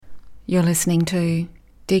You're listening to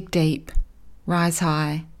Dig Deep, Rise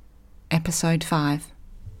High, Episode 5.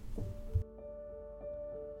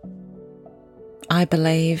 I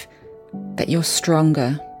believe that you're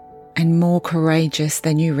stronger and more courageous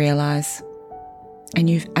than you realise, and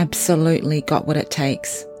you've absolutely got what it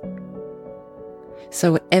takes.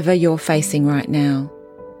 So whatever you're facing right now,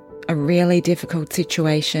 a really difficult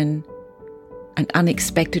situation, an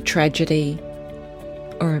unexpected tragedy,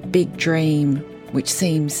 or a big dream which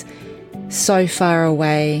seems so far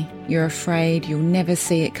away, you're afraid you'll never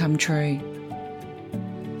see it come true.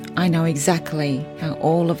 I know exactly how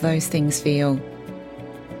all of those things feel,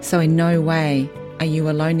 so in no way are you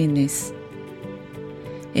alone in this.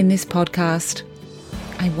 In this podcast,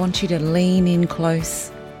 I want you to lean in close.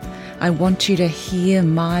 I want you to hear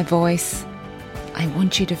my voice. I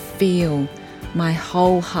want you to feel my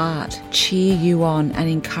whole heart cheer you on and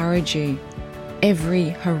encourage you every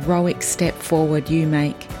heroic step forward you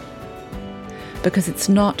make. Because it's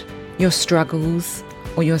not your struggles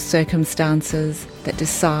or your circumstances that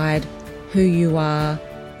decide who you are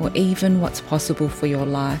or even what's possible for your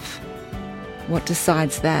life. What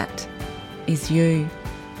decides that is you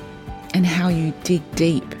and how you dig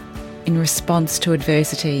deep in response to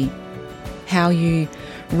adversity, how you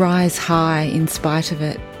rise high in spite of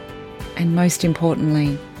it, and most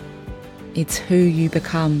importantly, it's who you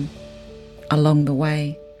become along the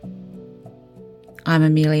way. I'm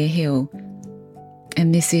Amelia Hill,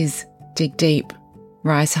 and this is Dig Deep,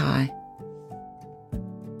 Rise High.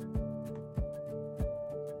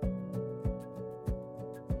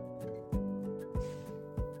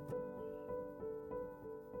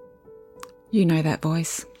 You know that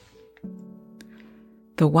voice.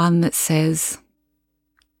 The one that says,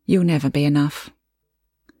 you'll never be enough.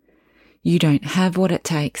 You don't have what it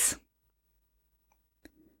takes.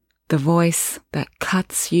 The voice that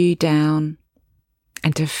cuts you down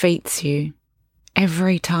and defeats you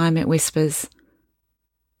every time it whispers,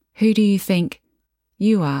 who do you think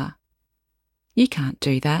you are? You can't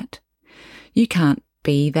do that. You can't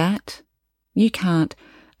be that. You can't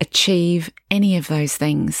achieve any of those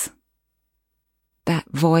things. That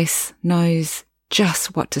voice knows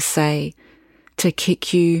just what to say to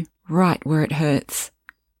kick you right where it hurts,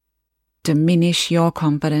 diminish your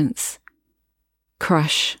confidence,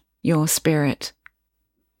 crush your spirit.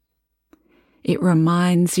 It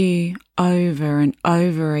reminds you over and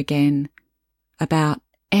over again about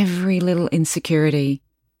every little insecurity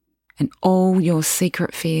and all your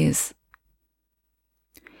secret fears.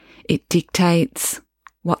 It dictates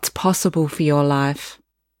what's possible for your life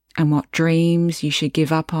and what dreams you should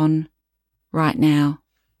give up on right now.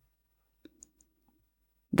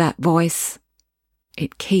 That voice,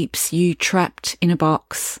 it keeps you trapped in a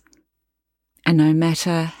box. And no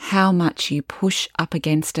matter how much you push up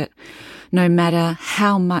against it, no matter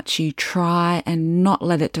how much you try and not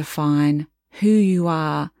let it define who you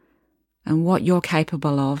are and what you're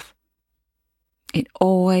capable of, it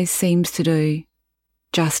always seems to do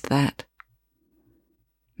just that.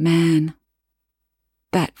 Man,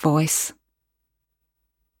 that voice.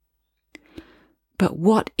 But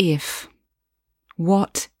what if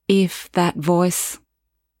that voice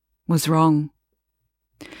was wrong?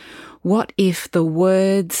 What if the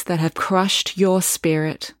words that have crushed your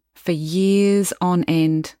spirit for years on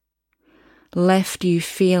end left you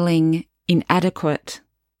feeling inadequate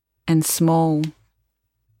and small?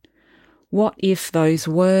 What if those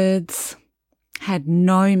words had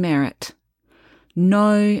no merit,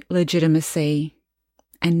 no legitimacy,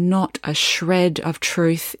 and not a shred of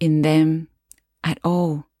truth in them at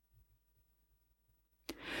all?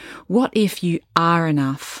 What if you are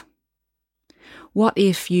enough? What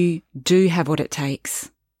if you do have what it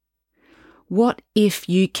takes? What if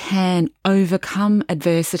you can overcome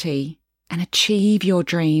adversity and achieve your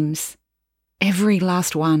dreams, every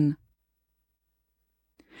last one?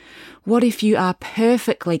 What if you are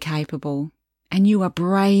perfectly capable and you are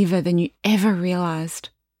braver than you ever realised?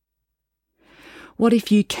 What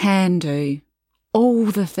if you can do all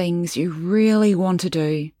the things you really want to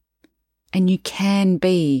do and you can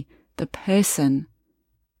be the person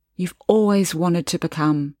you've always wanted to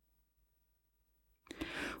become?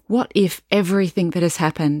 What if everything that has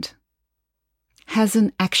happened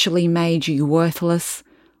hasn't actually made you worthless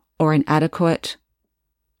or inadequate,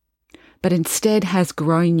 but instead has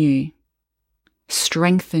grown you,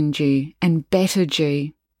 strengthened you, and bettered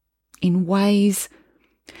you in ways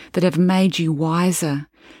that have made you wiser,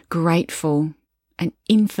 grateful, and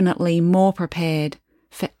infinitely more prepared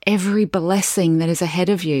for every blessing that is ahead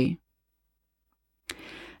of you?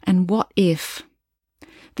 And what if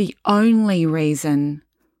the only reason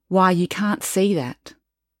why you can't see that,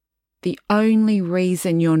 the only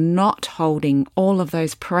reason you're not holding all of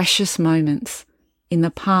those precious moments in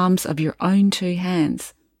the palms of your own two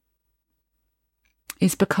hands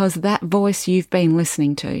is because that voice you've been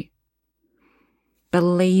listening to,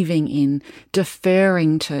 believing in,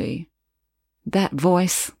 deferring to, that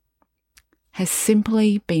voice has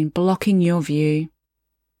simply been blocking your view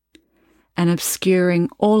and obscuring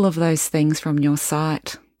all of those things from your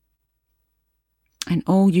sight. And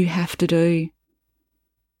all you have to do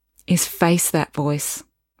is face that voice.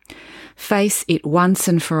 Face it once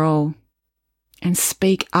and for all and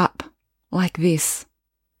speak up like this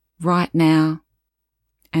right now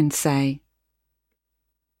and say,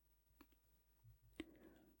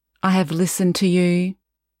 I have listened to you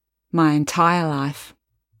my entire life.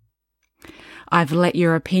 I've let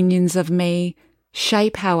your opinions of me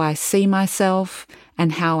shape how I see myself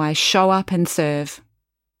and how I show up and serve.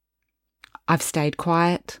 I've stayed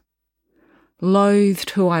quiet,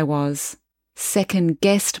 loathed who I was,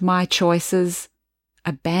 second-guessed my choices,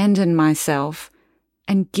 abandoned myself,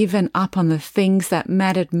 and given up on the things that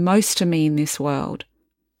mattered most to me in this world.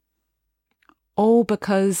 All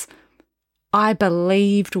because I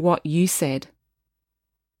believed what you said.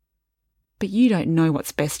 But you don't know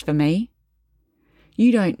what's best for me.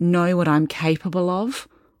 You don't know what I'm capable of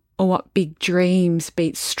or what big dreams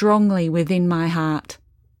beat strongly within my heart.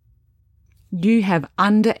 You have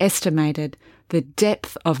underestimated the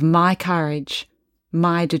depth of my courage,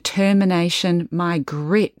 my determination, my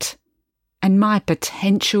grit, and my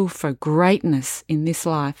potential for greatness in this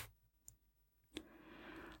life.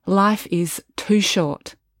 Life is too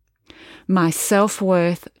short. My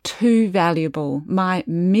self-worth too valuable. My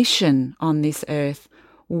mission on this earth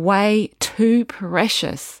way too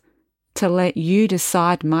precious to let you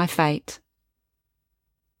decide my fate.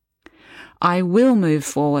 I will move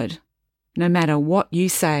forward, no matter what you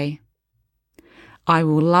say. I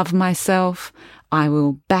will love myself. I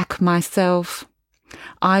will back myself.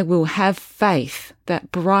 I will have faith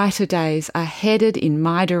that brighter days are headed in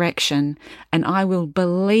my direction, and I will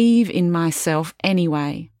believe in myself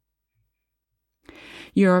anyway.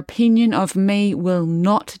 Your opinion of me will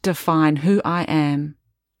not define who I am.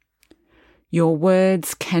 Your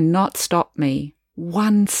words cannot stop me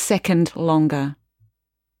 1 second longer.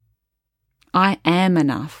 I am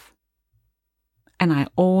enough, and I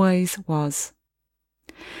always was.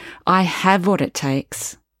 I have what it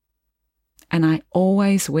takes, and I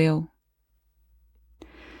always will.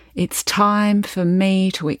 It's time for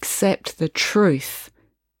me to accept the truth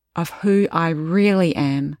of who I really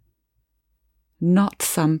am, not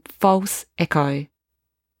some false echo.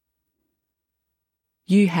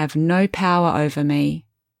 You have no power over me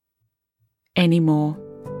anymore.